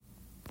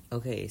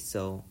Okay,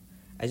 so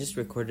I just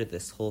recorded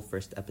this whole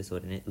first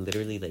episode and it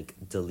literally, like,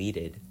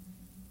 deleted.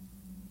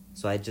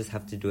 So I just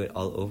have to do it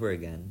all over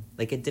again.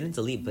 Like, it didn't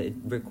delete, but it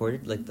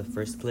recorded, like, the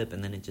first clip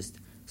and then it just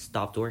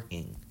stopped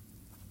working.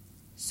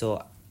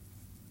 So,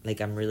 like,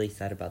 I'm really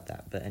sad about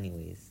that. But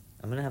anyways,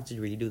 I'm gonna have to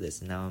redo this,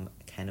 and now I'm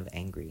kind of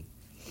angry.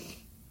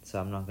 So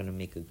I'm not gonna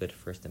make a good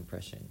first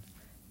impression.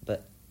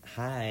 But,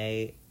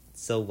 hi.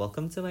 So,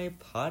 welcome to my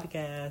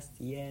podcast.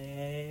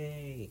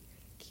 Yay!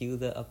 Cue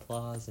the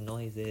applause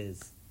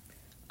noises.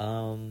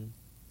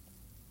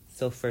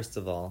 So first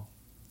of all,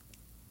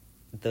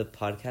 the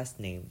podcast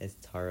name is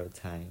Taro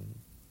Time.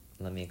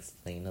 Let me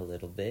explain a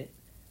little bit.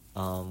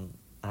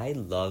 I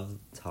love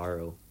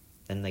taro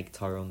and, like,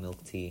 taro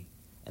milk tea.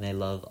 And I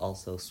love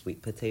also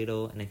sweet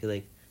potato. And I feel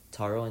like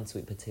taro and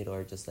sweet potato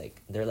are just,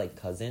 like, they're like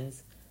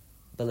cousins.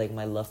 But, like,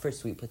 my love for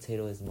sweet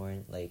potato is more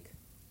in, like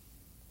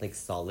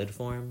solid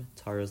form.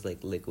 Taro's,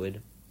 like,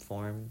 liquid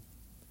form.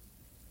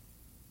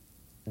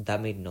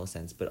 That made no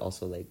sense, but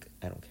also, like,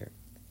 I don't care.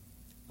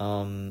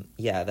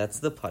 Yeah, that's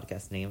the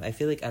podcast name. I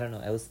feel like, I don't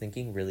know, I was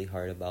thinking really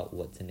hard about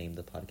what to name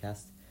the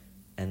podcast,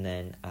 and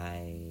then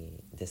I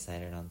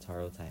decided on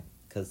Taro Time,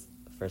 because,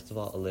 first of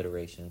all,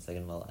 alliteration,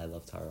 second of all, I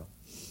love taro.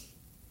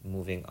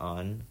 Moving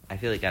on, I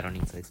feel like I don't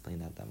need to explain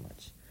that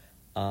much.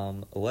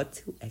 What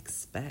to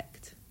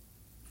expect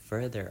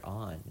further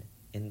on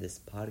in this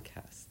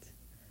podcast?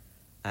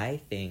 I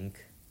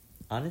think,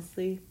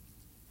 honestly,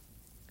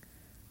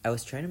 I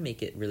was trying to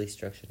make it really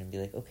structured and be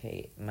like,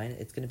 okay,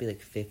 it's going to be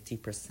like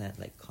 50%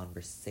 like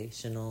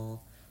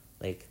conversational,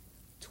 like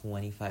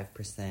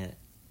 25%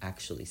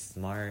 actually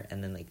smart,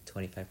 and then like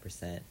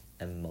 25%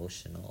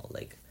 emotional,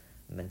 like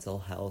mental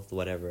health,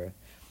 whatever.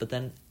 But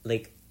then,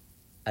 like,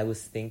 I was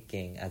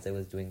thinking as I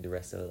was doing the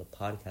rest of the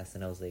podcast,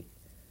 and I was like,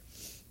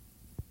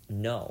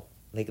 no,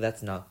 like,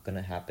 that's not going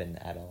to happen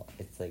at all.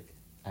 It's like,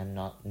 I'm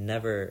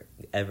never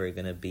ever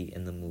going to be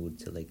in the mood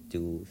to, like,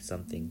 do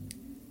something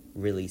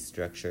really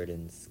structured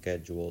and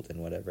scheduled and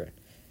whatever.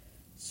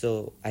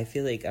 So I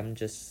feel like I'm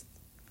just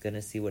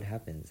gonna see what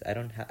happens. I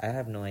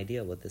have no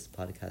idea what this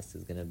podcast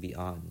is gonna be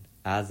on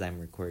as I'm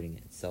recording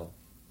it. So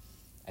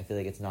I feel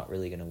like it's not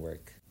really gonna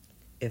work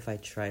if I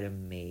try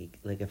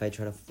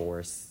to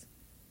force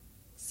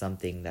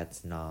something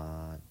that's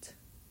not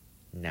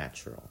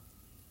natural,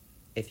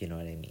 if you know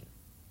what I mean.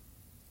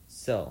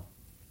 So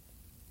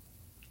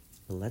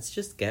let's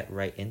just get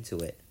right into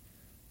it.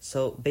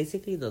 So,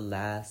 basically the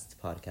last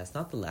podcast,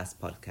 not the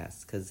last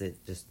podcast, because it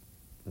just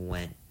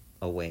went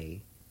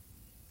away,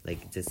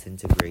 like,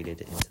 disintegrated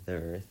into the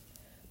earth.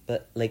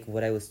 But, like,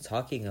 what I was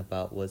talking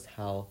about was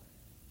how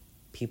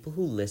people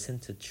who listen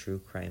to true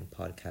crime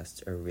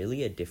podcasts are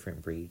really a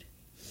different breed.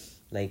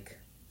 Like,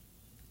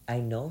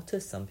 I know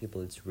to some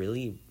people it's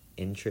really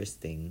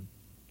interesting,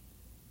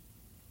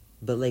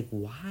 but, like,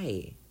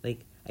 why?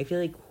 Like, I feel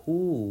like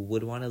who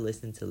would want to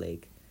listen to,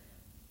 like,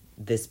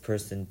 this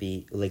person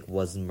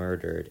was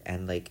murdered,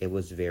 and, like, it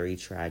was very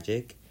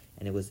tragic,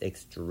 and it was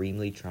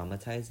extremely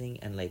traumatizing,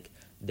 and, like,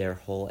 their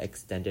whole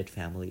extended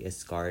family is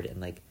scarred,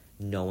 and, like,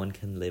 no one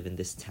can live in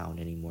this town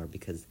anymore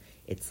because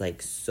it's, like,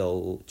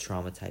 so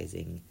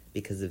traumatizing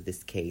because of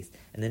this case.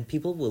 And then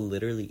people will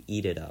literally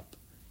eat it up.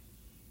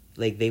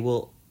 Like, they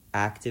will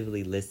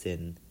actively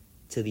listen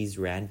to these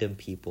random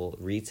people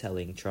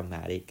retelling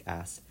traumatic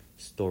ass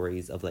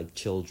stories of, like,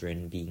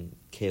 children being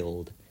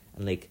killed,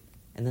 and, like,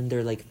 and then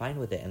they're, like, fine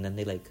with it. And then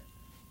they, like,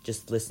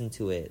 just listen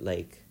to it,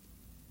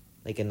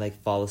 and,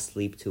 like, fall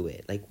asleep to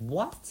it. Like,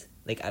 what?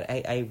 Like,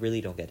 I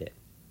really don't get it.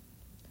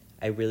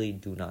 I really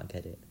do not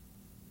get it.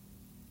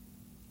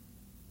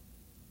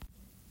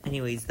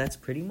 Anyways, that's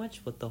pretty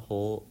much what the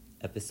whole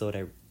episode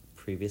I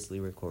previously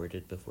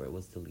recorded before it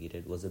was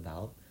deleted was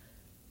about.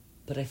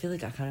 But I feel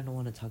like I kind of don't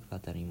want to talk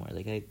about that anymore.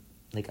 I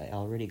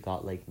already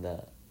got,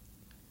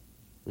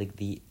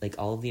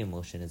 all of the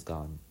emotion is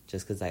gone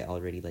just because I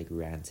already, like,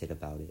 ranted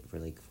about it for,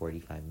 like,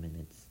 45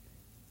 minutes.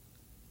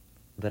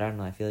 But I don't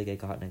know, I feel like I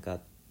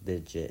got the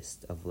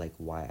gist of, like,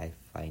 why I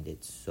find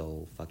it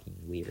so fucking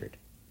weird.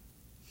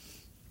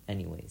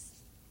 Anyways.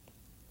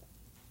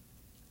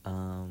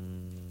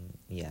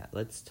 Yeah,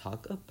 let's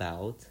talk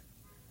about,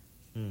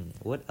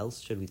 what else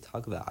should we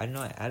talk about? I don't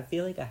know, I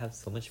feel like I have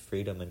so much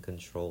freedom and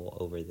control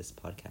over this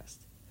podcast.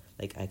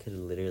 Like, I could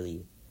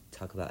literally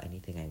talk about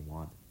anything I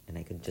want, and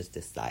I could just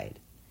decide.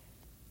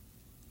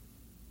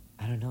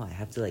 I don't know, I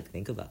have to, like,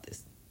 think about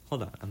this.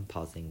 Hold on, I'm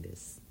pausing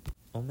this.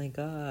 Oh my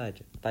god,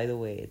 by the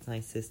way, it's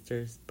my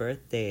sister's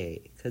birthday,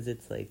 because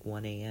it's, like,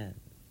 1 a.m.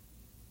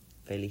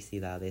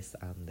 Felicidades,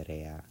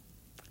 Andrea.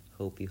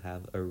 Hope you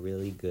have a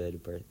really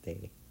good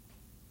birthday.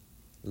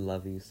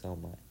 Love you so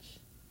much.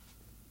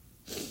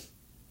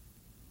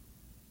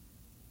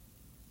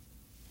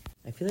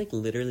 I feel like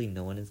literally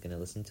no one is going to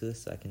listen to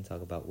this, so I can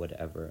talk about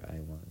whatever I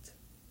want.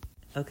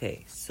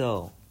 Okay,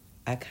 so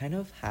I kind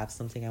of have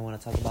something I want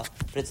to talk about,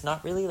 but it's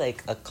not really,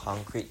 like, a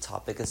concrete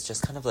topic. It's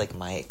just kind of, like,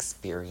 my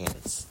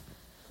experience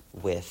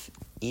with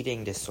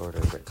eating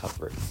disorder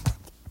recovery.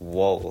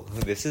 Whoa,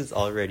 this is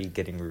already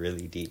getting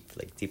really deep,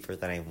 like, deeper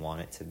than I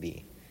want it to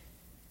be.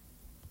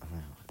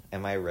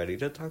 am I ready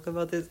to talk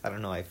about this? I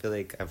don't know. I feel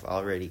like I've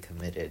already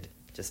committed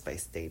just by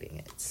stating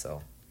it.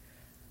 So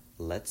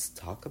let's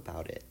talk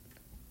about it.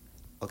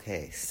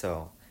 Okay,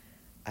 so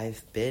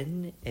I've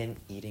been in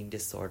eating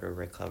disorder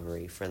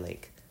recovery for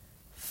like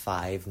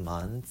 5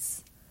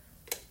 months.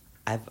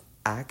 I've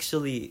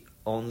actually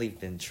only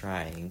been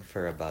trying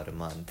for about a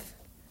month.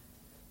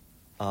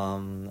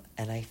 And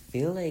I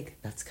feel like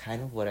that's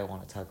kind of what I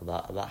want to talk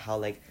about how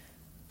like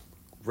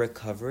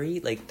recovery,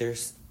 like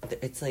there's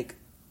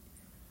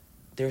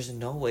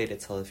no way to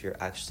tell if you're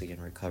actually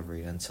in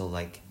recovery until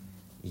like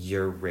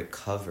you're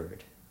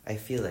recovered. I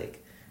feel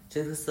like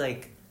just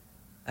like,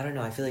 I don't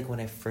know, I feel like when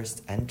I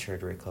first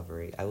entered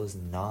recovery, I was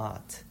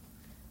not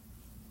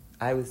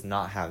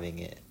having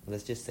it.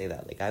 Let's just say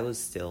that. Like, I was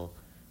still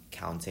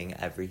counting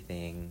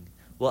everything.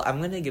 Well, I'm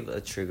going to give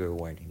a trigger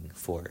warning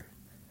for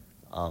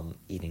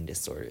eating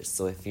disorders.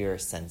 So if you're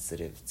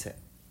sensitive to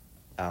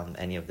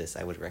any of this,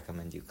 I would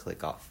recommend you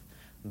click off.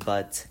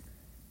 But,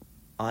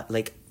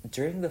 like,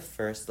 during the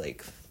first,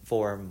 like,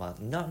 4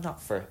 months...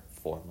 Not for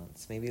 4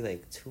 months. Maybe,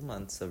 like, 2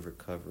 months of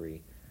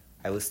recovery,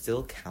 I was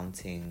still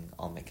counting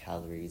all my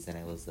calories. And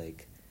I was,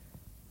 like,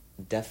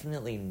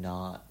 definitely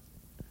not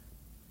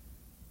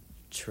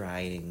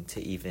trying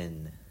to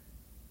even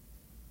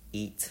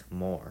eat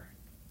more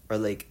or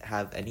like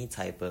have any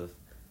type of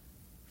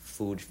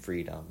food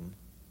freedom.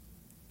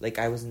 Like,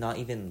 I was not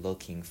even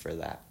looking for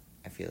that.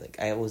 I feel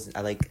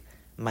like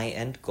my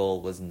end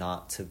goal was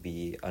not to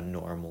be a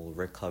normal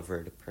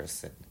recovered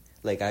person.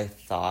 Like, I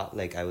thought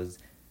like I was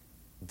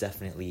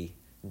definitely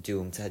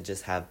doomed to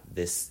just have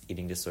this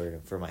eating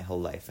disorder for my whole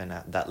life, and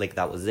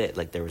that was it.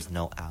 Like, there was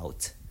no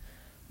out.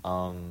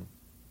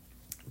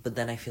 But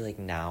then I feel like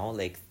now,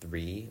 like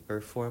 3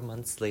 or 4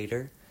 months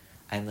later,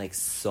 I'm like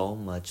so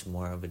much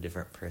more of a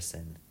different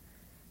person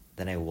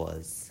than I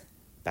was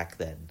back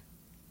then.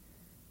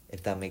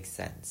 If that makes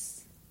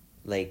sense.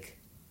 Like,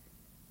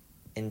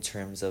 in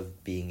terms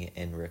of being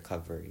in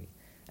recovery.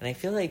 And I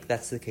feel like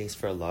that's the case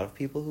for a lot of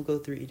people who go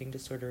through eating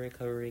disorder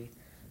recovery.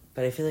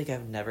 But I feel like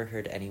I've never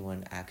heard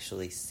anyone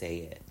actually say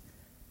it.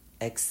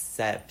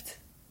 Except,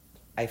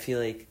 I feel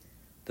like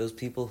those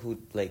people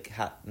who like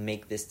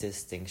make this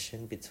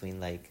distinction between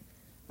like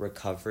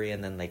recovery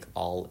and then like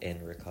all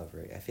in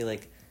recovery. I feel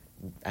like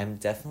I'm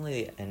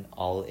definitely an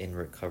all in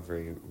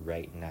recovery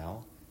right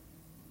now.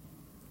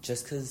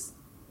 Just because,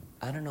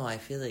 I don't know, I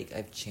feel like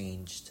I've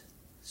changed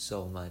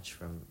so much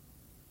from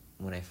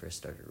when I first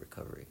started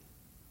recovery.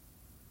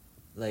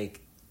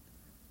 Like,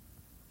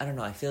 I don't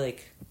know, I feel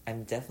like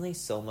I'm definitely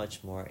so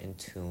much more in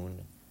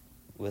tune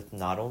with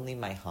not only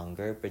my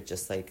hunger, but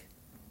just like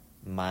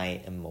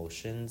my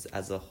emotions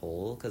as a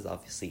whole, because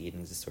obviously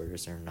eating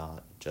disorders are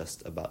not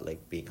just about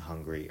like being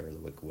hungry or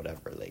like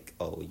whatever, like,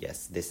 oh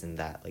yes, this and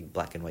that, like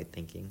black and white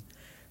thinking.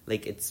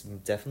 Like, it's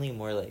definitely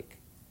more like,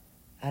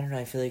 I don't know,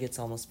 I feel like it's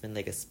almost been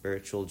like a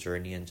spiritual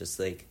journey and just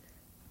like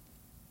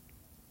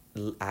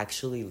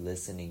actually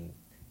listening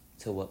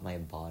to what my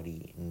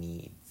body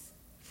needs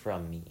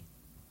from me,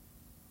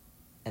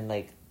 and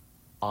like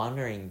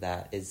honoring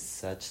that is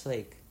such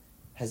like,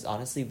 has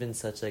honestly been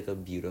such like a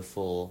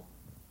beautiful,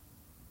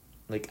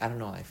 like, I don't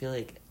know, I feel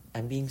like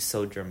I'm being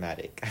so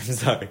dramatic. I'm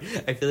sorry.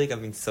 I feel like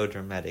I'm being so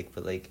dramatic,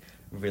 but like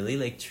really,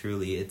 like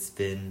truly, it's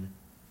been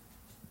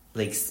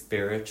like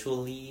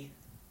spiritually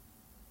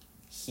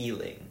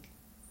healing.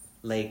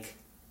 Like,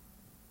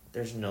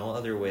 there's no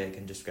other way I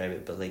can describe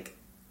it, but like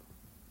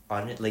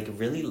on it, like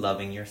really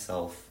loving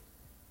yourself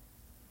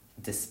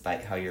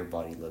despite how your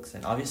body looks.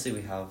 And obviously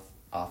we have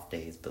off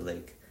days, but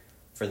like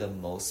for the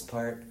most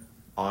part,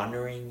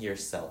 honoring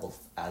yourself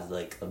as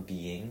like a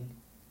being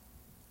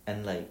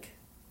and like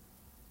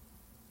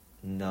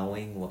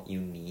knowing what you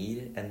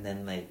need, and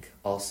then like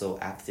also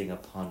acting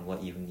upon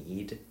what you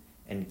need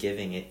and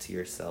giving it to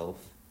yourself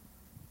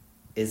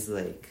is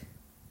like,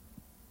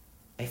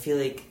 I feel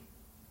like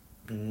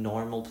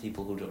normal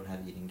people who don't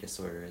have eating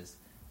disorders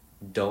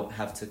don't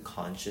have to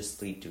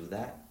consciously do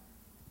that.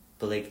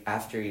 But like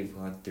after you've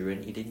gone through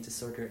an eating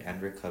disorder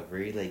and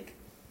recovery, like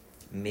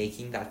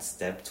making that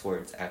step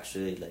towards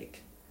actually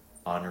like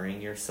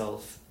honoring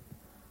yourself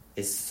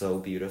is so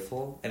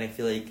beautiful. And I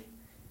feel like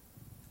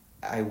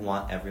I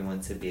want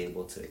everyone to be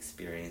able to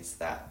experience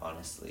that,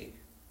 honestly,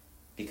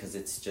 because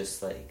it's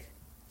just like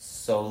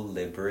so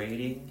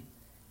liberating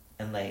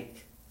and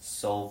like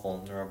so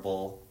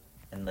vulnerable,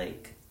 and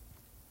like,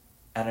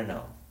 I don't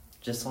know,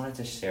 just wanted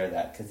to share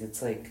that because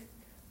it's like,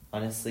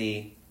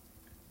 honestly,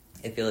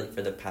 I feel like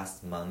for the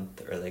past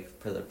month or like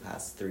for the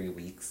past 3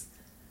 weeks,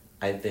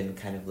 I've been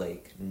kind of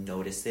like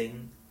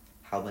noticing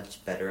how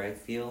much better I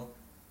feel,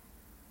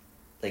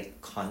 like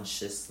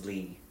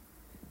consciously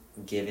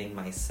giving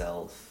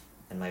myself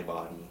and my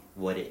body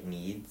what it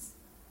needs.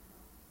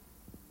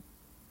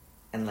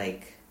 And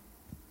like,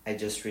 I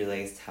just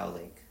realized how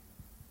like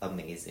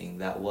amazing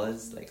that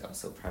was. Like, I'm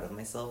so proud of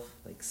myself.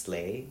 Like,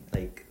 slay.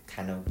 Like,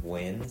 kind of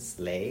win,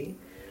 slay.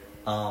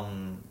 I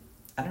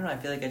don't know, I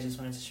feel like I just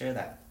wanted to share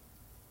that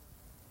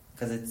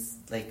because it's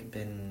like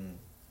been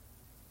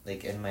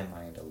like in my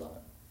mind a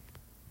lot.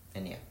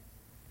 And yeah.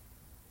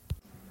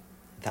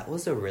 that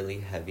was a really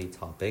heavy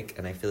topic,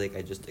 and I feel like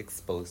I just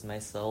exposed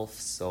myself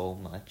so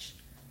much.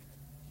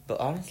 But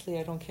honestly,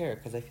 I don't care,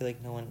 because I feel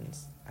like no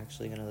one's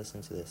actually going to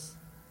listen to this.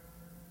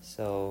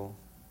 So,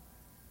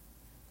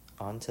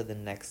 on to the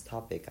next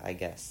topic, I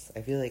guess.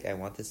 I feel like I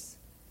want this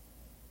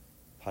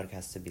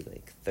podcast to be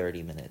like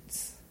 30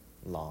 minutes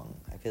long.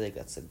 I feel like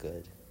that's a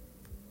good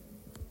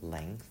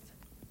length.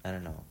 I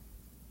don't know.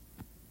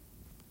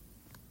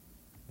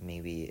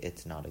 Maybe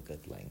it's not a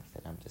good length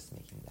and I'm just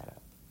making that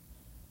up.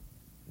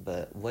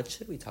 But what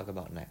should we talk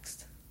about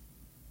next?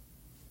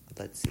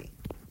 Let's see.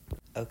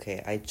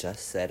 Okay, I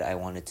just said I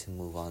wanted to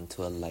move on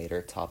to a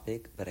lighter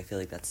topic, but I feel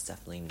like that's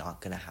definitely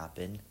not going to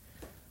happen,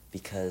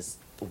 because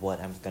what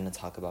I'm going to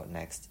talk about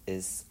next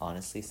is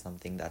honestly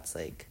something that's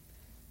like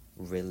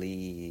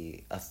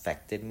really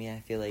affected me, I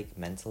feel like,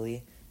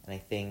 mentally. And I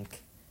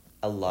think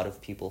a lot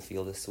of people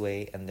feel this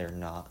way, and they're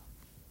not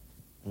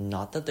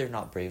that they're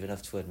not brave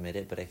enough to admit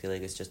it, but I feel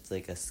like it's just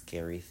like a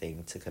scary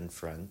thing to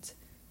confront,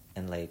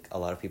 and like a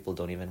lot of people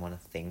don't even want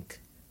to think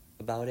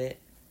about it.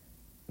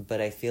 But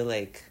I feel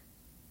like,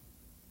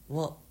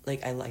 well,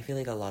 like I feel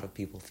like a lot of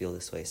people feel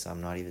this way, so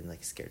I'm not even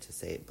like scared to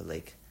say it, but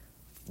like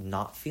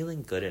not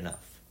feeling good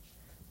enough.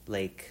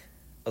 Like,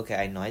 okay,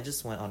 I know I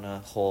just went on a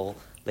whole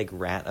like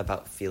rant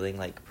about feeling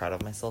like proud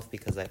of myself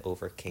because I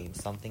overcame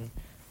something,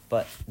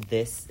 but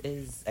this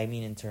is, I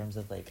mean, in terms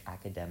of like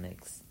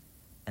academics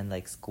and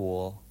like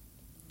school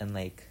and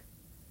like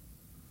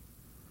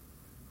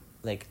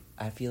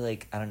I feel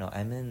like, I don't know,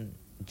 I'm in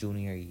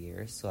junior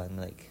year, so I'm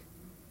like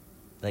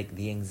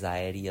the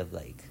anxiety of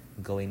like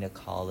going to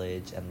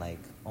college and like,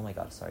 oh my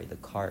god, sorry, the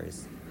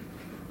cars,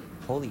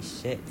 holy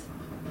shit,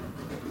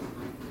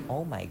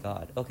 oh my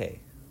god,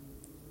 okay,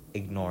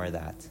 ignore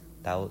that.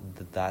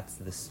 That's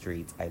the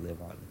street I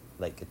live on.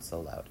 Like, it's so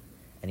loud.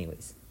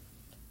 Anyways,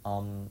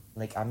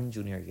 like I'm in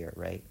junior year,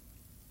 right?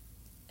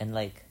 And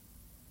like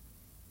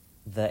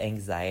the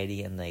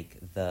anxiety and like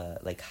the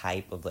like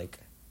hype of like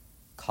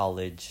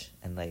college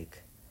and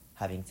like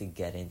having to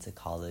get into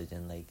college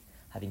and like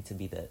having to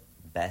be the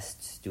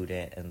best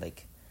student and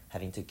like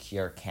having to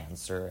cure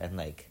cancer and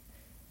like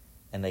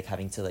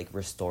having to like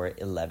restore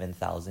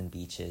 11,000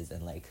 beaches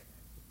and like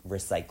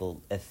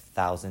recycle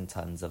 1,000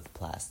 tons of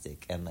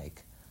plastic, and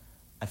like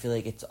I feel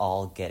like it's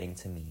all getting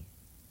to me,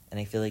 and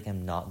I feel like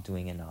I'm not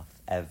doing enough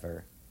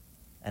ever,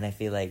 and I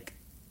feel like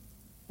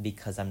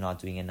because I'm not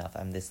doing enough,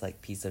 I'm this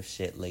like piece of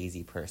shit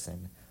lazy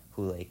person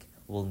who like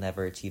will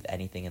never achieve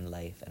anything in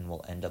life and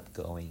will end up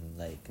going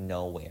like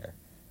nowhere.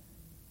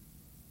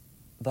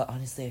 But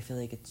honestly, I feel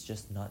like it's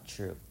just not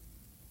true.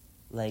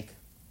 Like,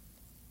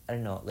 I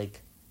don't know,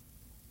 like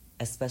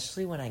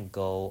especially when I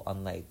go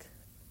on like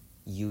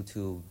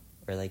YouTube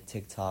or like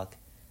TikTok,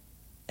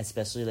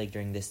 especially like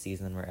during this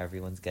season where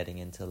everyone's getting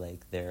into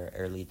like their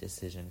early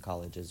decision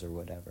colleges or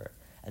whatever,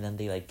 and then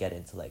they like get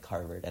into like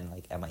Harvard and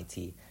like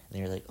MIT, and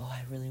you're like, oh,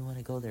 I really want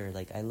to go there,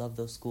 like I love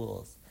those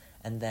schools.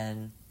 And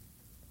then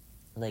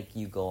like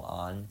you go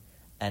on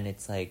and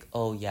it's like,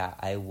 oh yeah,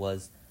 I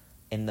was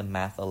in the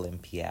math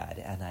Olympiad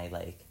and I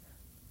like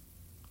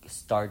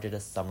started a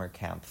summer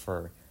camp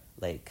for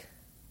like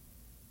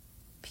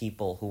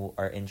people who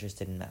are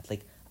interested in math.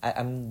 Like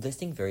I'm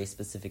listing very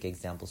specific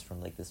examples from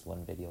like this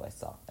one video I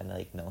saw, and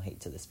like no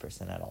hate to this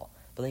person at all,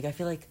 but like I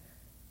feel like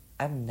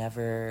I'm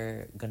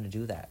never gonna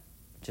do that,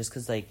 just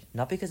because like,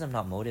 not because I'm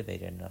not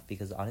motivated enough,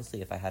 because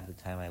honestly if I had the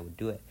time I would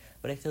do it,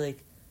 but I feel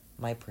like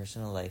my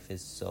personal life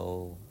is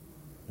so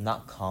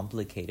not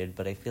complicated,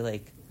 but I feel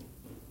like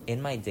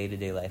in my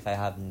day-to-day life I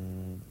have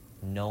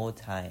no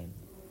time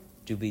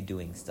to be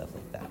doing stuff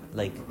like that.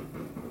 Like,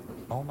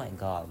 oh my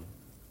god,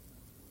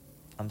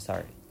 I'm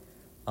sorry.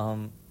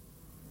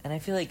 And I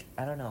feel like,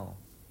 I don't know,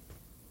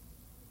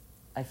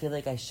 I feel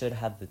like I should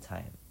have the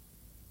time,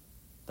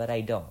 but I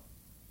don't.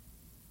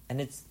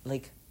 And it's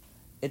like,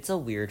 it's a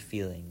weird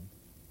feeling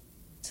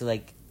to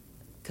like,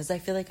 because I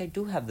feel like I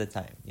do have the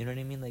time, you know what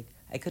I mean? Like,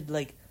 I could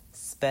like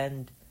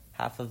spend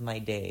half of my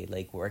day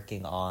like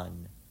working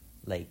on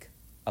like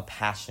a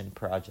passion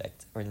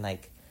project, or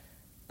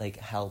like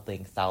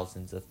helping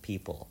thousands of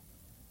people,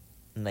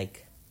 and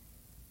like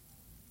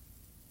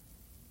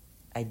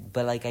I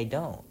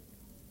don't.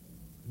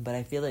 But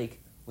I feel like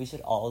we should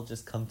all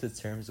just come to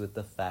terms with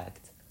the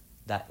fact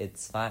that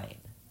it's fine.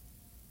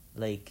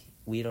 Like,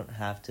 we don't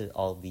have to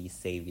all be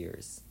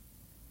saviors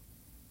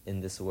in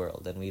this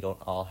world, and we don't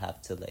all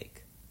have to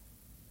like,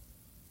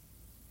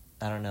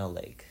 I don't know,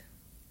 like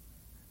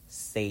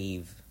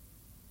save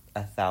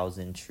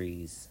 1,000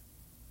 trees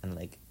and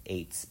like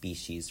 8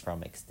 species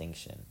from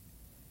extinction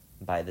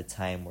by the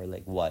time we're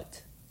like,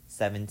 what,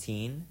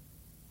 17?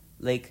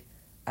 Like,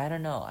 I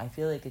don't know, I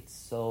feel like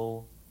it's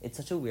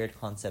such a weird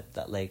concept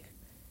that like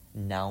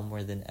now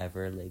more than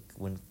ever, like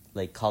when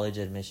like college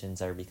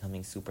admissions are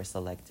becoming super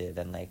selective,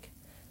 and like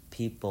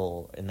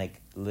people and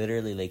like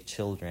literally like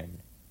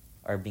children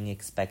are being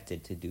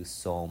expected to do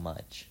so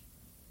much,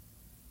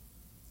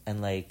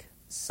 and like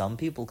some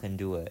people can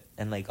do it,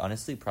 and like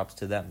honestly props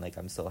to them, like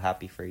I'm so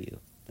happy for you,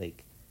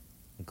 like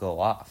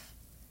go off.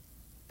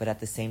 But at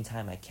the same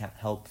time, I can't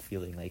help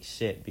feeling like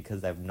shit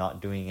because I'm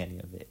not doing any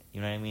of it. You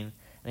know what I mean?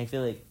 And I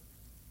feel like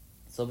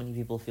so many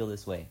people feel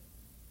this way.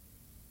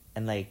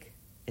 And, like,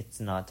 it's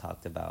not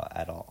talked about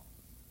at all.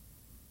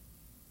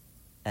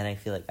 And I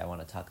feel like I want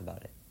to talk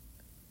about it.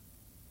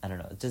 I don't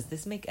know. Does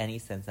this make any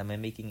sense? Am I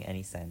making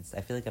any sense?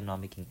 I feel like I'm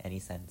not making any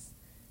sense.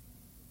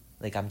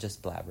 Like, I'm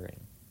just blabbering.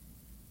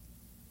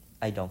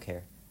 I don't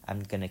care.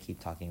 I'm gonna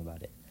keep talking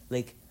about it.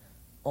 Like,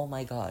 oh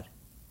my god.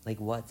 Like,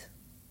 what?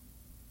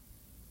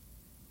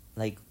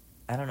 Like,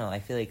 I don't know. I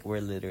feel like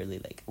we're literally,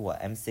 like,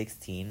 what? I'm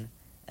 16,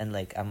 and,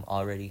 like, I'm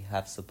already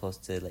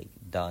supposed to, like,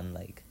 done,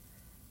 like,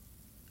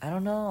 I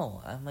don't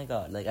know. Oh my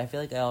god. Like, I feel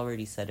like I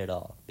already said it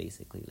all,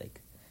 basically.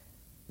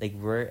 Like,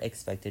 we're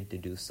expected to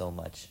do so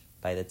much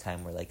by the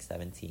time we're, like,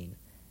 17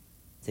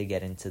 to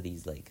get into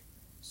these, like,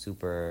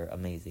 super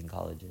amazing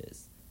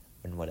colleges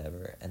and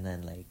whatever. And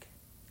then, like,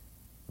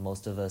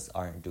 most of us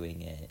aren't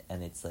doing it,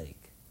 and it's,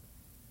 like,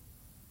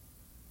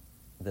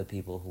 the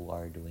people who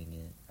are doing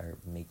it are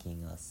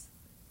making us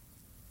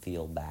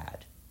feel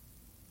bad.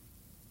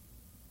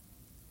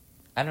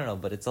 I don't know,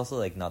 but it's also,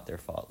 like, not their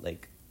fault.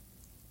 Like,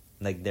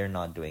 they're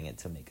not doing it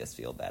to make us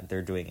feel bad.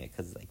 They're doing it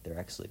because, like, they're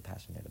actually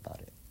passionate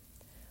about it.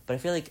 But I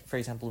feel like, for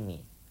example,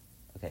 me,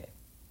 okay,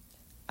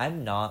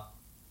 I'm not,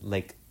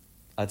 like,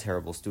 a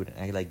terrible student.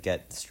 I, like,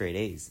 get straight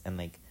A's, and,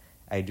 like,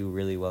 I do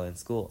really well in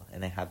school,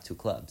 and I have 2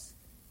 clubs.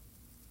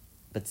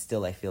 But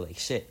still, I feel like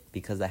shit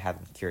because I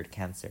haven't cured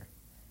cancer.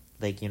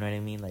 Like, you know what I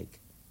mean? Like,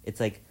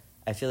 it's like,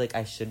 I feel like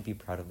I should be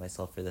proud of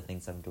myself for the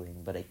things I'm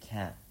doing, but I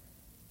can't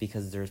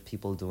because there's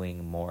people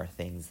doing more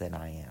things than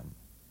I am.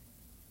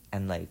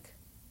 And, like,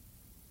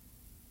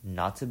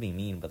 not to be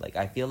mean, but, like,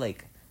 I feel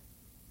like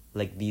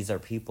these are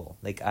people.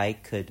 Like, I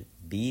could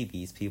be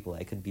these people.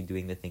 I could be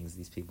doing the things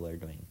these people are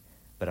doing,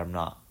 but I'm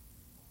not.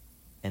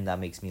 And that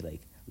makes me,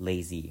 like,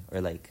 lazy or,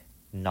 like,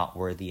 not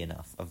worthy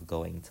enough of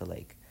going to,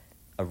 like,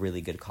 a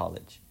really good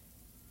college.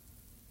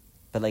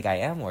 But, like, I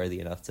am worthy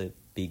enough to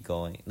be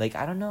going. Like,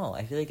 I don't know.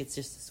 I feel like it's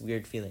just this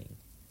weird feeling.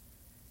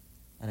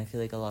 And I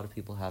feel like a lot of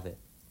people have it.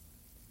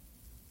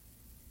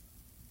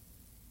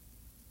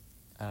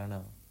 I don't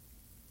know.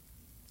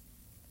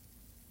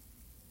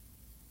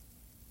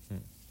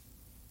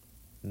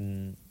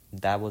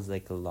 That was,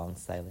 like, a long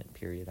silent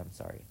period. I'm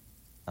sorry.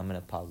 I'm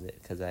gonna pause it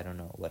because I don't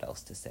know what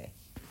else to say.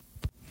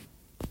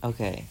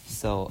 Okay,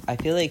 so I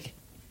feel like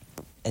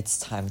it's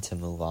time to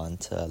move on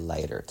to a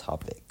lighter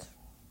topic.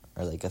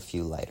 Or, like, a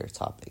few lighter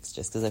topics.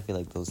 Just because I feel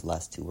like those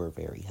last 2 were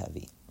very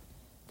heavy.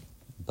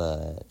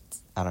 But,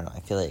 I don't know. I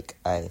feel like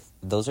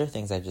those are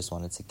things I just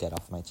wanted to get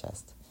off my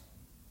chest.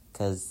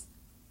 Because,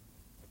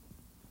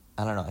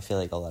 I don't know. I feel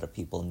like a lot of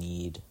people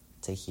need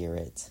to hear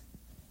it.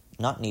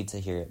 Not need to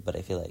hear it, but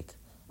I feel like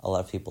a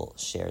lot of people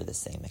share the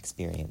same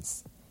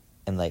experience.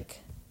 And,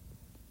 like,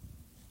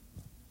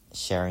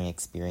 sharing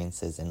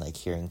experiences and, like,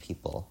 hearing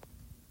people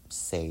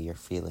say your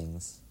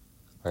feelings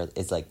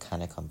is, like,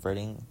 kind of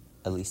comforting.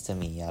 At least to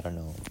me, I don't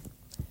know.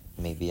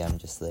 Maybe I'm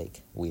just,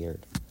 like,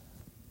 weird.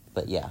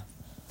 But, yeah.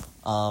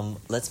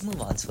 Let's move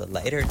on to a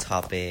lighter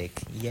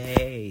topic.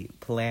 Yay!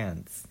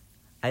 Plants.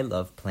 I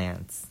love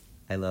plants.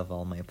 I love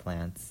all my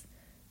plants.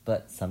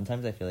 But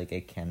sometimes I feel like I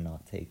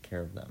cannot take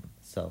care of them.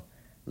 So,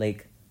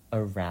 like,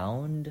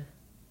 around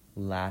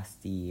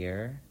last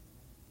year,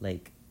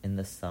 like, in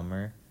the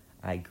summer,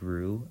 I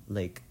grew,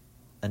 like,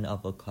 an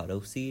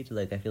avocado seed.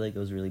 Like, I feel like it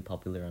was really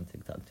popular on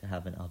TikTok to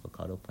have an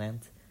avocado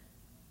plant.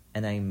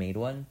 And I made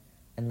one,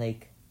 and,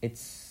 like,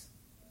 it's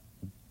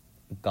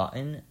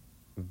gotten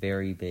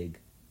very big.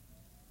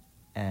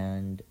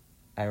 And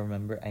I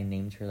remember I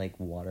named her, like,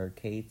 Water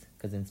Kate,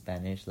 because in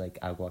Spanish, like,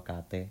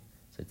 aguacate,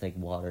 so it's, like,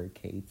 Water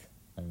Kate.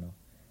 I don't know.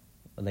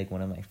 Like,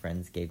 one of my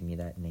friends gave me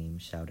that name.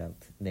 Shout out,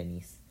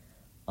 Denise.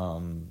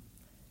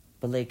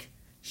 But, like,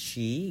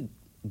 she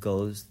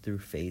goes through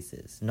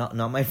phases. Not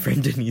my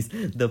friend Denise,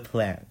 the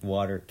plant,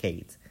 Water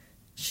Kate.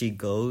 She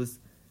goes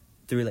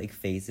through, like,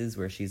 phases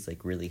where she's,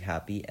 like, really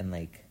happy and,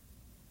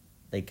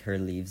 like her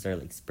leaves are,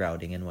 like,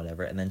 sprouting and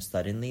whatever, and then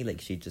suddenly,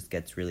 like, she just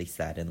gets really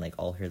sad and, like,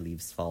 all her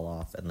leaves fall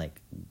off and,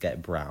 like,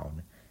 get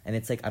brown. And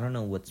it's, like, I don't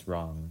know what's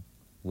wrong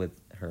with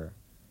her.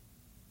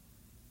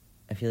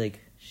 I feel like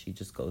she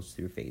just goes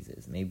through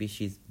phases. Maybe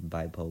she's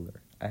bipolar.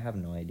 I have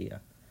no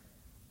idea.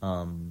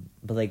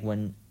 But, like,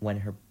 when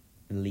her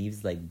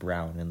leaves, like,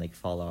 brown and, like,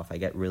 fall off, I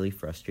get really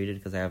frustrated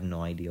because I have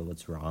no idea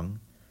what's wrong.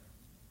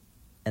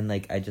 And,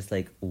 like, I just,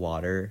 like,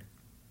 water.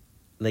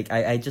 Like,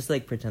 I just,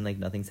 like, pretend like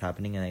nothing's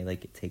happening, and I,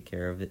 like, take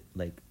care of it,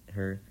 like,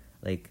 her,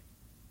 like,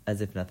 as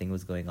if nothing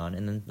was going on.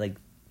 And then, like,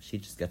 she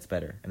just gets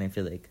better. And I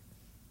feel like,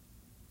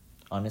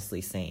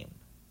 honestly, same.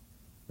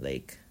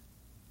 Like,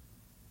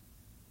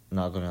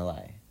 not gonna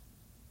lie.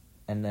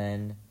 And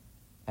then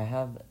I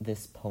have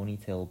this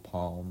ponytail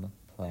palm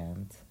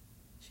plant.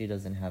 She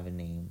doesn't have a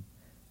name.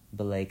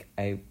 But, like,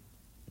 I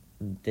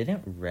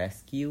didn't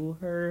rescue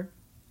her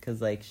because,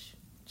 like,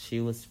 she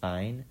was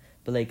fine.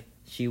 But, like,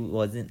 she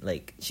wasn't,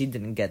 like, she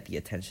didn't get the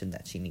attention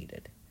that she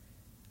needed.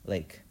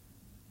 Like,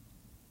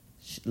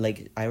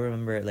 I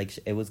remember, like,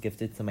 it was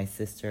gifted to my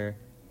sister,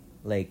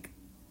 like,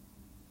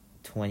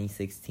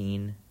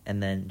 2016,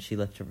 and then she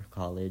left for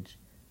college,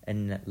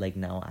 and like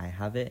now I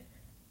have it,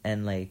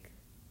 and like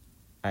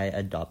I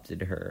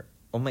adopted her.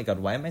 Oh my god,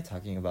 why am I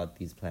talking about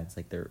these plants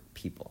like they're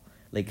people?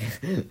 Like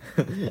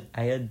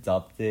I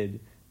adopted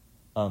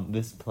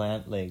this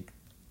plant like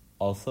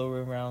also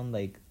around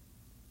like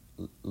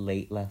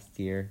late last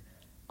year.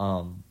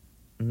 And,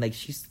 like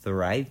she's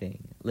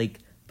thriving. Like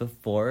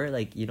before,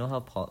 like you know how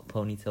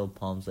ponytail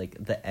palms,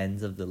 like the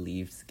ends of the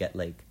leaves get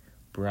like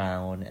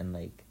brown and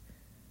like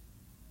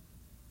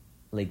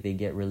they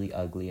get really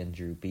ugly and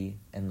droopy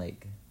and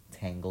like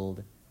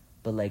tangled.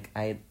 But like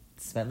I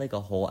spent like a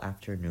whole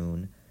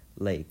afternoon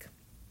like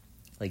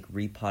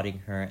repotting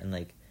her and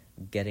like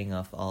getting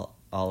off all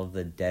of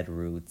the dead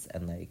roots,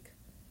 and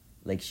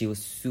like she was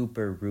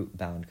super root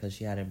bound because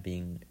she hadn't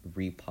been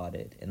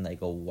repotted in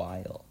like a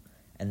while.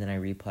 And then I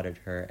repotted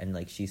her, and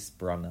like she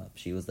sprung up.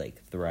 She was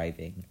like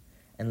thriving,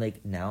 and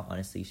like now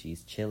honestly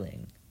she's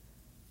chilling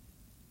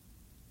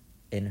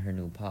in her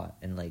new pot.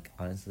 And like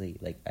honestly,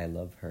 like I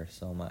love her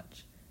so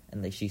much,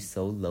 and like she's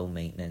so low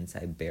maintenance.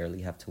 I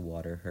barely have to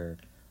water her.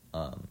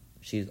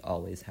 She's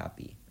always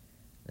happy.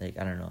 Like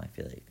I don't know, I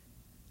feel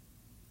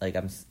like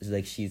I'm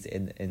like she's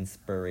an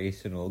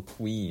inspirational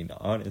queen,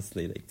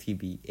 honestly, like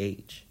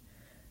TBH.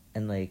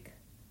 And like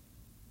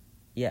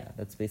yeah,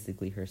 that's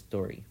basically her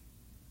story.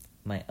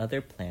 My other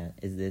plant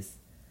is this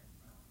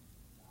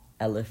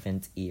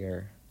elephant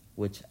ear,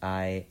 which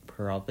I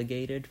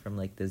propagated from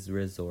like this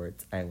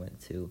resort I went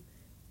to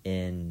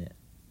in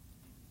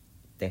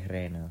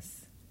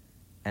Terrenas.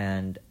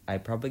 And I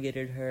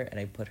propagated her, and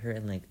I put her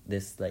in like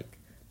this like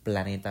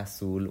Planeta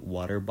Azul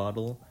water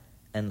bottle,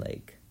 and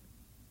like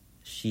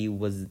she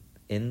was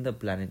in the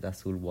Planeta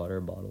Azul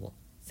water bottle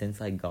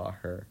since I got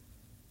her,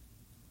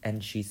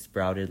 and she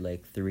sprouted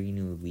like 3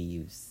 new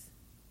leaves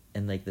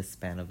in like the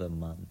span of a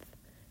month.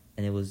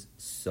 And it was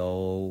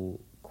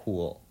so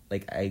cool.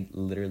 Like I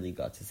literally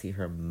got to see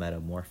her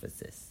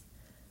metamorphosis.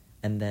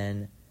 And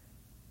then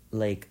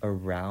like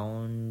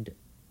around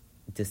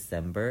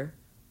December,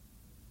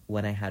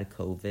 when I had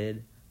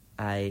COVID,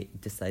 I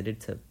decided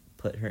to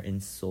put her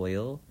in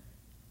soil,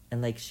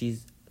 and like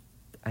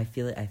I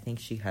think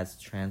she has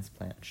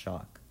transplant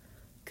shock,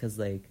 because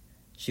like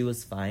she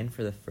was fine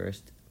for the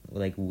first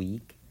like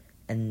week,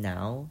 and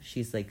now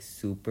she's like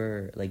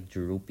super like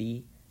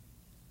droopy,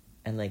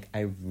 and like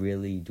I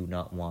really do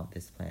not want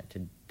this plant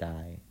to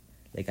die.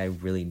 Like I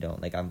really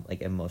don't. Like I'm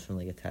like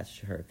emotionally attached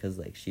to her because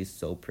like she's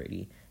so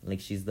pretty, and like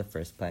she's the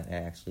first plant I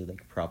actually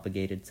like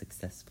propagated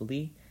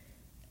successfully,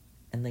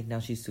 and like now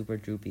she's super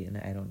droopy, and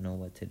I don't know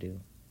what to do.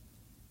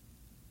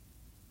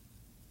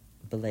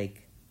 But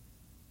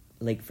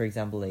like for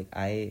example, like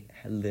I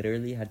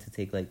literally had to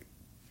take like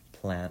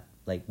plant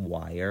like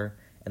wire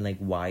and like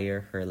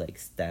wire her like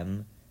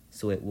stem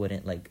so it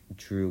wouldn't like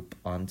droop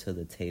onto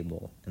the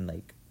table. And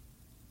like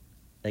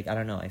I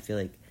don't know, I feel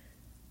like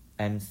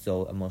I'm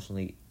so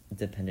emotionally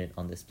dependent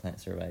on this plant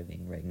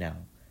surviving right now,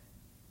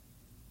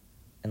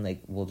 and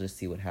like we'll just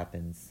see what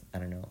happens. I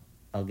don't know,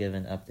 I'll give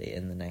an update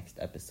in the next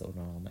episode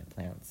on all my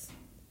plants,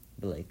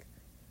 but like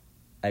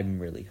I'm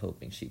really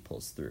hoping she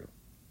pulls through.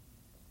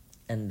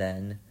 And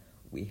then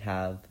we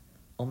have,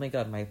 oh my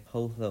god, my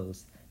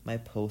pothos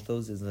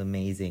is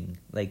amazing.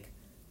 Like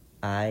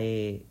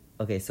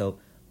okay, so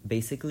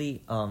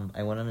basically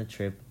I went on a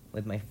trip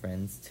with my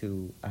friends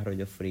to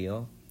Arroyo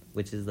Frio,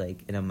 which is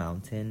like in a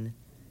mountain.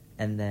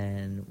 And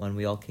then when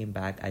we all came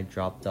back, I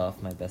dropped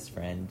off my best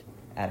friend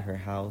at her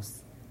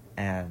house,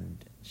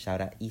 and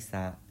shout out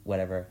Isa,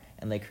 whatever.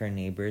 And like her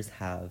neighbors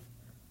have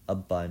a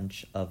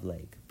bunch of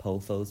like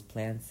pothos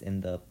plants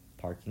in the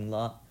parking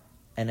lot,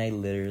 and I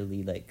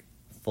literally like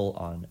full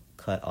on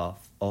cut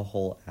off a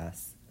whole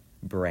ass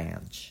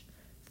branch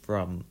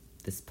from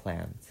this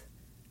plant,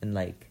 and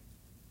like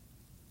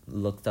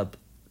looked up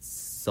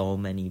so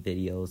many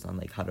videos on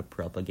like how to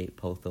propagate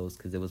pothos,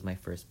 because it was my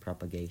first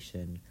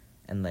propagation,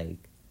 and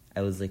like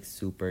I was like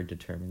super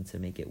determined to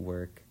make it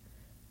work.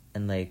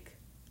 And like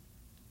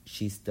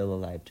she's still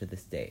alive to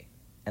this day,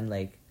 and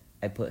like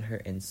I put her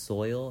in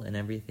soil and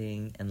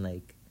everything, and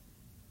like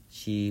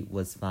she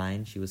was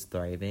fine, she was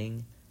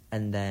thriving.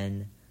 And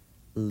then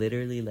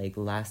literally like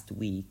last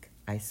week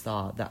I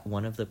saw that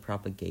one of the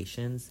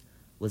propagations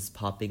was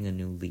popping a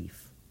new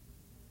leaf,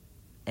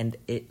 and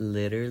it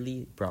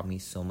literally brought me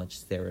so much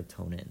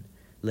serotonin.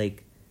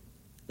 Like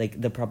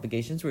the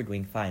propagations were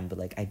doing fine, but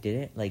like I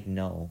didn't like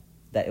know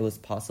that it was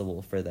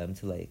possible for them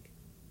to like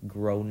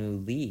grow new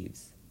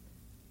leaves,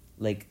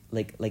 like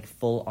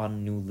full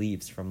on new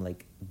leaves from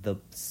like the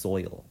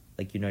soil.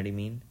 Like, you know what I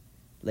mean?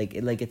 Like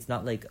it's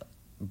not like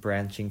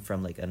branching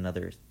from like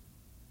another,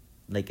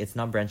 like it's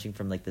not branching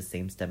from like the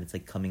same stem. It's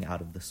like coming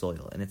out of the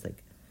soil, and it's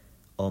like,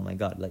 oh my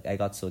god, like I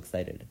got so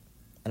excited.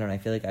 I don't know, I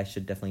feel like I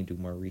should definitely do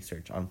more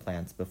research on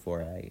plants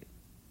before I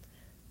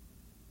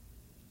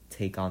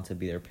take on to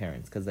be their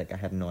parents, because like I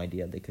had no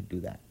idea they could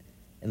do that.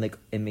 And like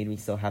it made me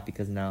so happy,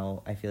 because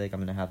now I feel like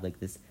I'm gonna have like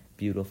this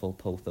beautiful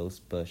pothos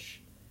bush,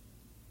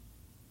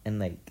 and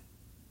like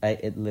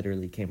it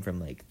literally came from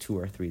like 2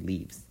 or 3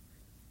 leaves,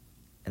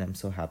 and I'm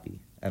so happy.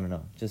 I don't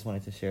know, just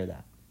wanted to share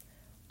that.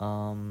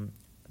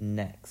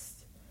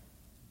 Next,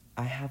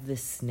 I have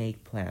this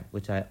snake plant,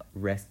 which I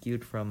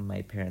rescued from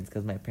my parents,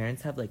 because my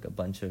parents have, like, a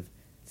bunch of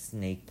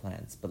snake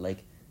plants, but,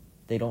 like,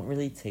 they don't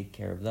really take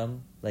care of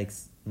them. Like,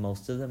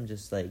 most of them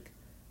just, like,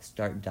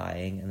 start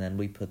dying, and then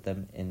we put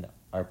them in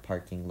our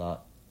parking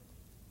lot,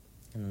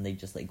 and then they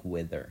just, like,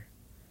 wither.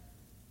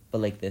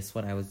 But, like, this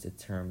one, I was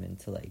determined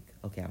to, like,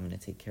 okay, I'm gonna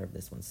take care of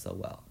this one so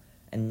well.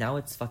 And now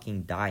it's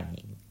fucking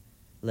dying.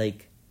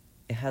 Like,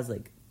 it has,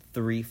 like,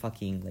 3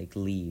 fucking, like,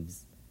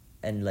 leaves,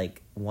 and,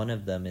 like, one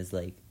of them is,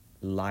 like,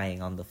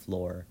 lying on the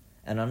floor.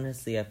 And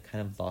honestly, I've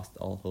kind of lost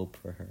all hope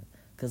for her.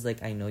 Because,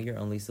 like, I know you're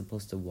only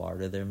supposed to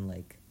water them,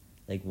 like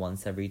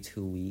once every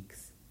 2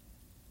 weeks.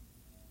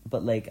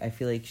 But, like, I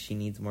feel like she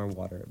needs more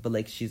water. But,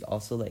 like, she's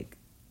also, like,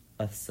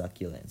 a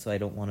succulent, so I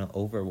don't want to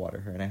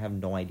overwater her, and I have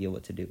no idea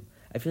what to do.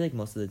 I feel like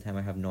most of the time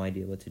I have no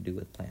idea what to do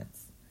with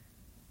plants.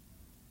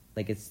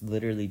 Like, it's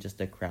literally just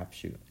a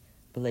crapshoot.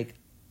 But, like,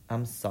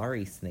 I'm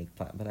sorry, snake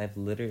plant, but I've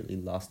literally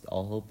lost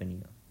all hope in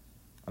you.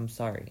 I'm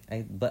sorry.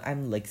 But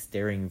I'm, like,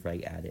 staring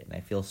right at it, and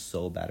I feel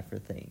so bad for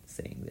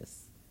saying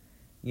this.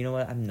 You know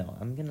what? I'm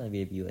gonna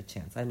give you a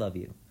chance. I love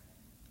you.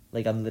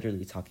 Like, I'm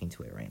literally talking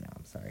to it right now.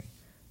 I'm sorry.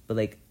 But,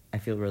 like, I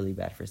feel really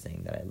bad for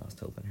saying that I lost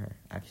hope in her,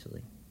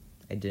 actually.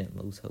 I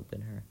didn't lose hope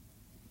in her.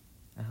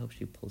 I hope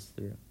she pulls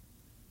through.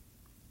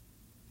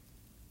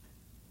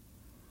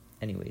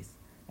 Anyways,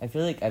 I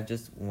feel like I've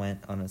just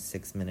went on a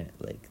 6-minute,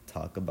 like,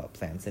 talk about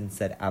plants and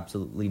said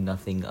absolutely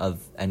nothing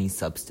of any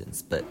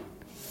substance. But,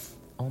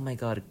 oh my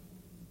god,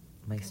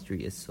 my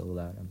street is so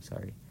loud. I'm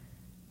sorry.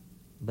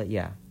 But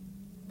yeah,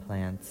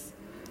 plants.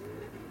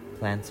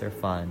 Plants are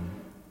fun.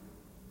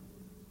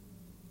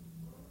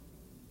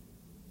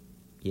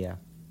 Yeah.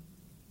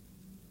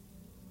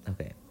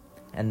 Okay.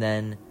 And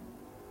then,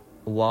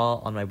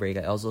 while on my break,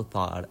 I also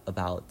thought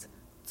about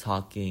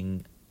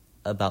talking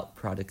about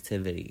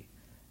productivity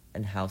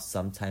and how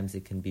sometimes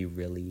it can be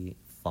really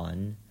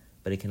fun,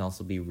 but it can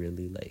also be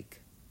really,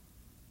 like,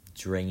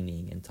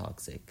 draining and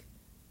toxic.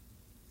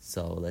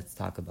 So let's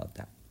talk about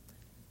that.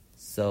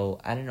 So,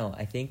 I don't know,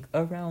 I think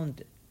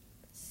around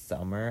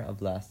summer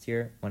of last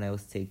year, when I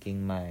was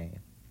taking my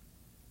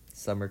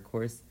summer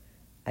course,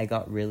 I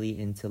got really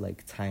into,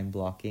 like, time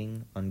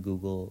blocking on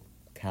Google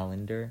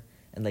Calendar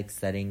and, like,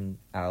 setting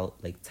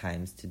out, like,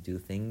 times to do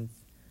things.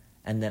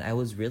 And then I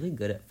was really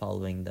good at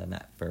following them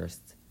at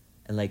first.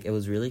 And, like, it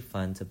was really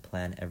fun to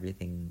plan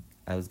everything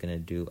I was gonna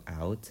do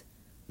out,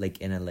 like,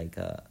 in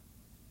a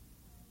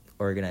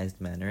organized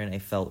manner. And I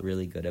felt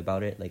really good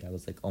about it. Like, I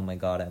was like, oh my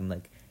god, I'm,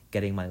 like,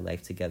 getting my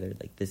life together.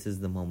 Like, this is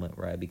the moment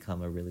where I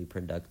become a really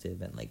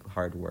productive and, like,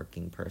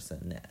 hardworking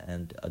person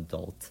and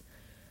adult.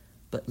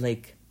 But,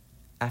 like,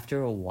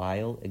 after a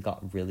while, it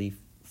got really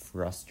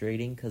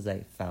frustrating because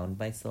I found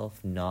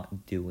myself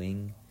not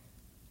doing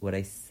what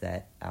I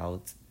set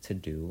out to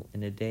do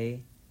in a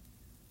day.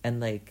 And,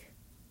 like,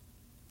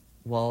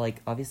 well,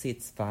 like, obviously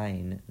it's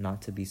fine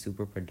not to be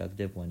super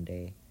productive one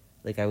day.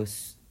 Like, I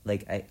was,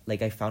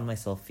 I found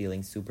myself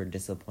feeling super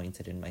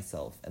disappointed in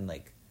myself and,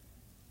 like,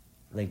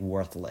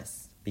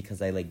 worthless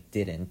because I, like,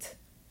 didn't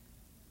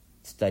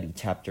study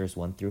chapters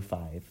 1 through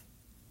 5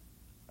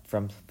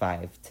 from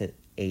 5 to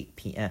 8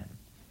 p.m.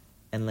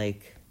 And,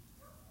 like,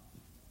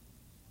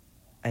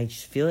 I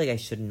feel like I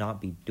should not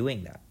be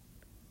doing that.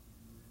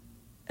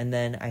 And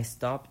then I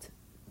stopped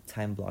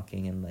time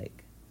blocking and,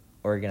 like,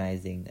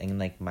 organizing and,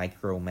 like,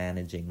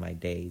 micromanaging my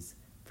days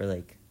for,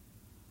 like,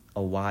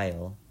 a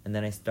while. And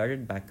then I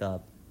started back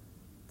up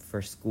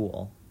for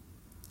school.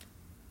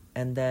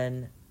 And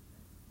then,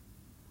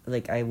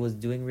 like, I was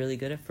doing really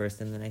good at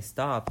first, and then I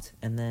stopped.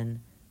 And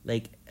then,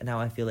 like, now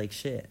I feel like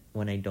shit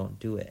when I don't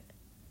do it.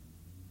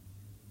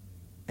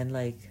 And,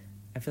 like,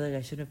 I feel like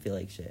I shouldn't feel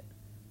like shit.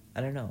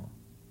 I don't know.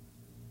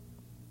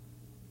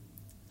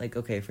 Like,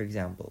 okay, for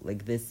example,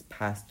 like, this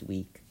past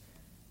week,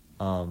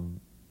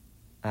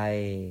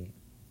 I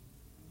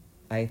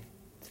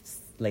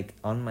like,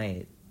 on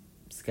my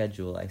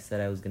schedule, I said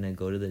I was gonna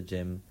go to the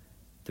gym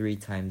 3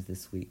 times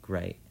this week,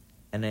 right?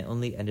 And I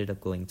only ended up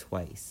going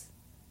twice.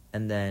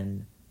 And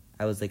then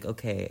I was like,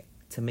 okay,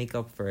 to make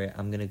up for it,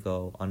 I'm gonna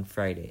go on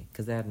Friday,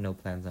 because I have no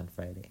plans on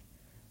Friday.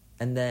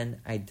 And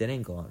then I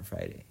didn't go on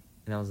Friday.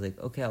 And I was like,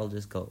 okay, I'll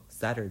just go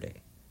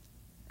Saturday.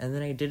 And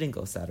then I didn't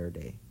go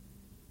Saturday.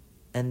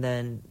 And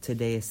then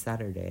today is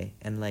Saturday.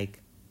 And,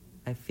 like,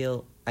 I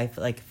felt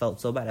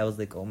so bad. I was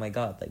like, oh my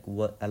god, like,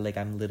 what?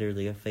 I'm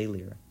literally a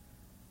failure.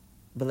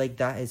 But, like,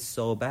 that is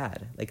so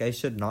bad. Like, I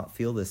should not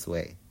feel this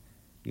way.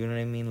 You know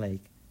what I mean?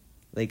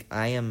 Like,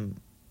 I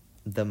am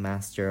the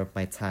master of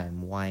my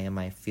time. Why am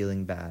I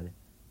feeling bad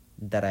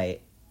that I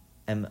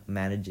am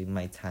managing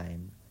my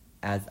time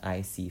as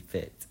I see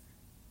fit?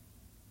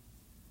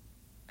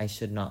 I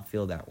should not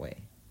feel that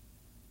way.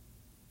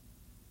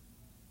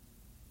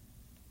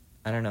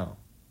 I don't know.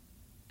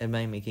 Am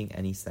I making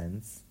any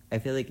sense? I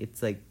feel like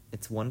it's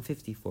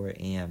 1:54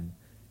 a.m.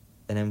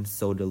 and I'm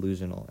so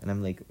delusional and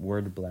I'm, like,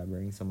 word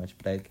blabbering so much,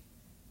 but, like,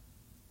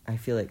 I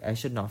feel like I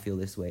should not feel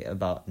this way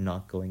about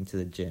not going to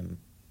the gym,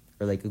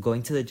 or, like,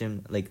 going to the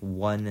gym, like,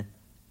 one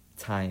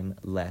time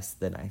less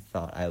than I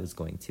thought I was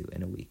going to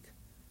in a week.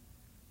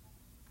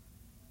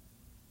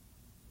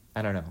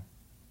 I don't know.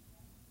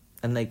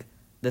 And, like,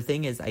 the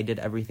thing is, I did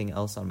everything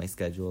else on my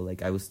schedule.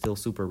 Like, I was still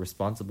super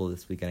responsible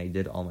this week, and I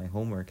did all my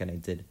homework, and I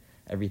did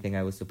everything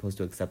I was supposed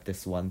to except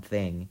this one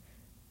thing.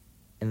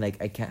 And,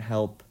 like, I can't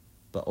help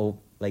but,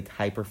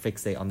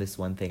 hyperfixate on this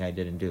one thing I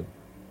didn't do.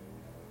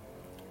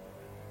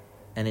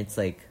 And it's,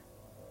 like,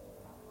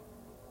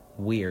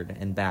 weird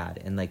and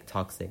bad and, like,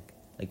 toxic.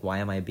 Like, why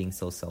am I being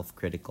so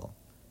self-critical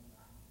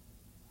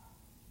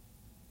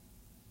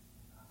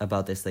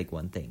about this, like,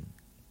 one thing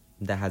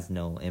that has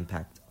no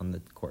impact on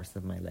the course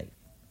of my life?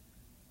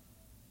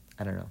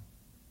 I don't know.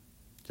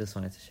 Just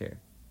wanted to share.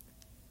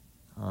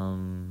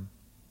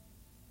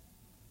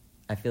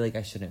 I feel like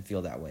I shouldn't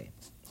feel that way,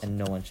 and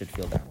no one should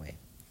feel that way.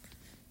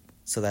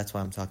 So that's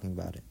why I'm talking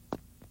about it.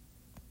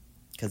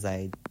 Because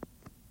I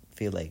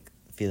feel like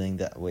feeling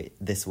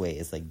this way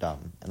is, like,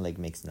 dumb and, like,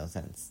 makes no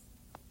sense.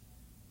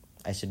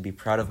 I should be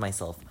proud of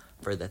myself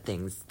for the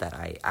things that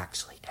I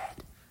actually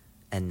did,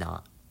 and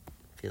not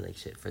feel like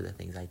shit for the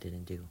things I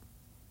didn't do.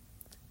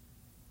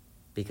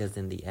 Because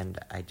in the end,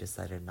 I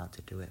decided not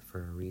to do it for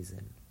a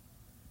reason.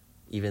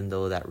 Even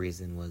though that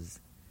reason was,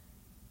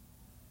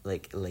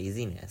 like,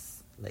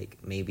 laziness. Like,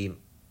 maybe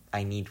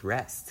I need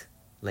rest.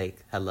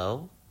 Like,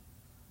 hello?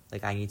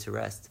 Like, I need to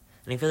rest.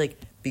 And I feel like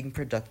being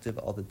productive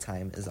all the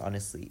time is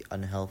honestly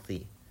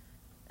unhealthy.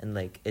 And,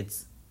 like,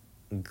 it's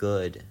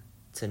good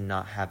to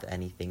not have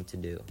anything to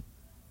do.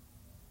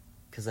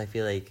 Because I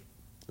feel like,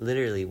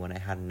 literally, when I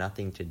had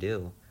nothing to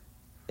do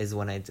is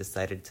when I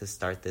decided to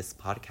start this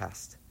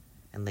podcast.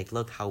 And, like,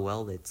 look how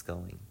well it's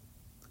going.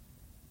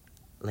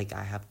 Like,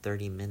 I have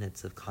 30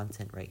 minutes of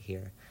content right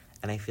here.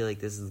 And I feel like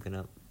this is going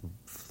to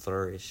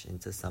flourish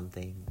into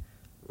something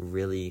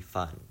really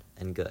fun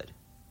and good.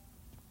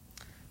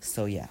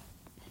 So, yeah.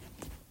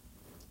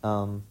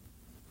 What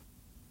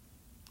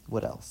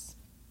else?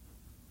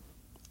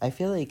 I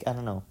feel like, I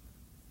don't know.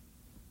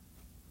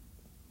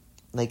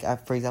 Like,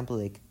 for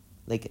example,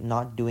 like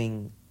not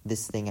doing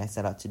this thing I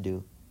set out to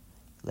do,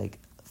 like,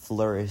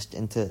 flourished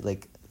into,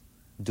 like,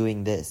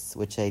 doing this,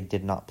 which I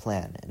did not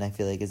plan, and I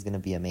feel like is going to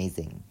be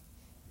amazing.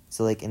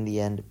 So, like, in the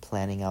end,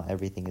 planning out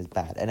everything is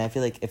bad. And I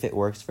feel like if it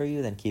works for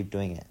you, then keep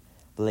doing it.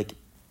 But, like,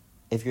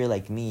 if you're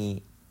like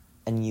me,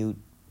 and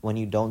when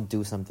you don't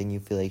do something, you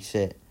feel like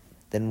shit,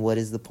 then what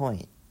is the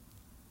point?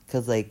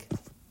 Because, like,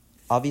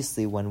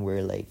 obviously when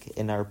we're, like,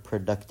 in our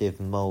productive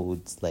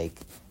modes, like,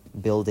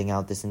 building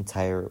out this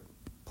entire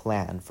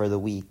plan for the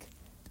week,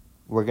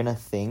 we're going to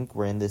think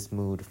we're in this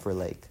mood for,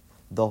 like,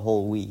 the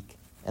whole week.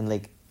 And,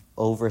 like,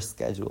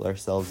 overschedule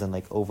ourselves and,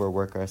 like,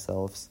 overwork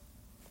ourselves.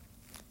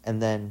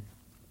 And then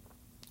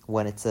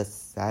when it's a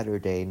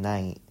Saturday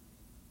night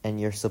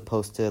and you're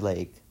supposed to,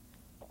 like,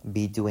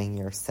 be doing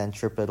your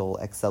centripetal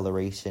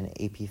acceleration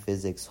AP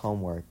Physics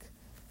homework,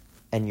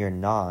 and you're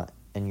not,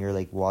 and you're,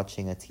 like,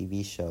 watching a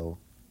TV show,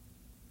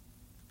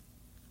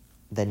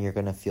 then you're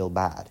gonna feel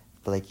bad.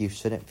 But, like, you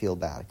shouldn't feel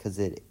bad because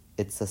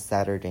it's a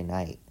Saturday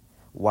night.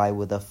 Why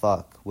would the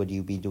fuck would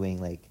you be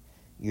doing, like,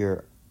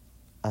 your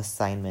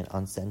assignment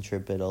on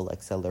centripetal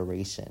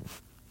acceleration?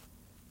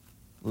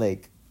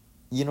 Like,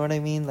 you know what I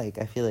mean? Like,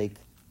 I feel like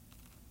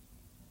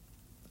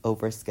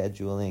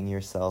overscheduling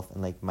yourself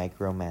and, like,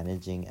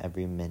 micromanaging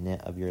every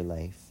minute of your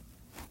life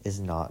is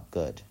not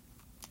good.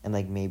 And,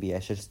 like, maybe I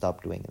should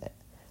stop doing it.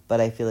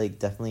 But I feel like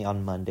definitely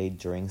on Monday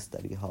during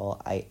study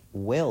hall, I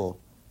will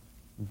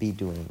be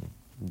doing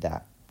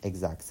that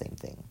exact same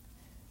thing,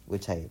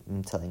 which I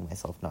am telling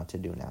myself not to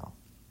do now.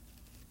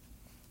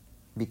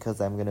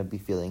 Because I'm going to be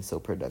feeling so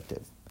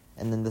productive.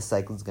 And then the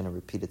cycle is going to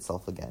repeat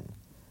itself again.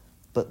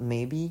 But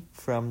maybe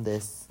from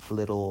this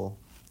little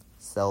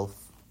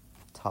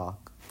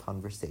self-talk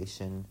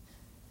conversation,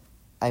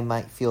 I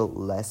might feel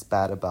less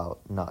bad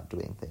about not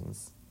doing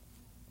things.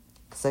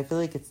 Because I feel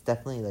like it's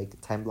definitely, like,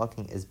 time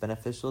blocking is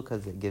beneficial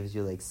because it gives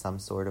you, like, some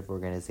sort of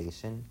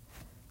organization.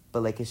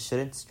 But, like, it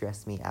shouldn't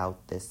stress me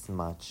out this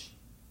much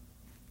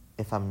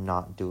if I'm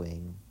not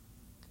doing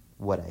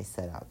what I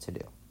set out to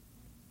do.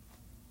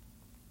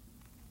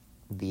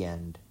 The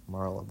end.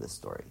 Moral of this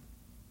story.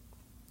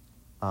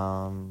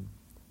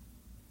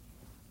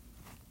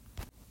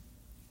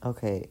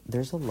 Okay,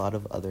 there's a lot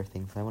of other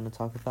things I want to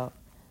talk about,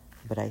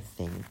 but I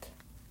think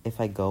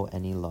if I go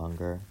any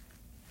longer,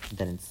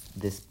 then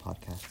this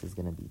podcast is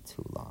going to be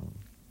too long.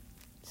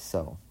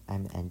 So,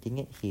 I'm ending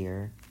it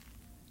here.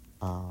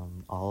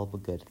 All of the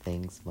good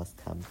things must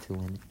come to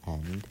an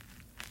end.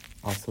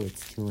 Also,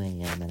 it's 2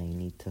 a.m. and I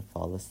need to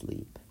fall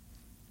asleep.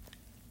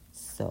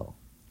 So,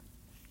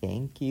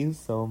 thank you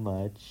so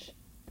much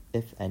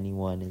if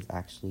anyone is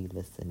actually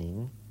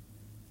listening.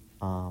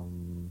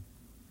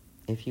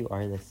 If you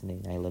are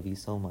listening, I love you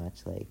so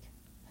much. Like,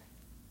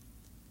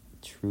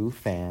 true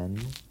fan.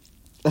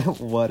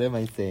 What am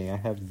I saying? I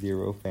have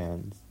 0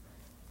 fans.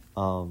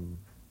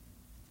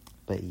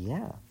 But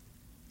yeah.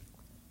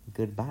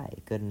 Goodbye.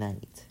 Good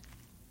night.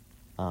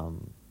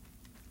 In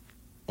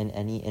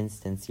any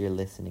instance you're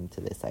listening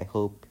to this, I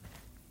hope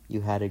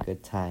you had a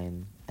good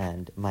time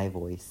and my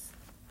voice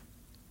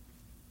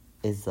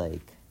is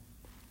like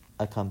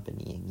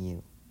accompanying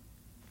you.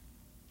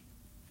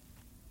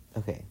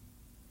 Okay.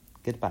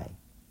 Goodbye.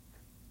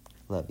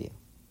 Love you.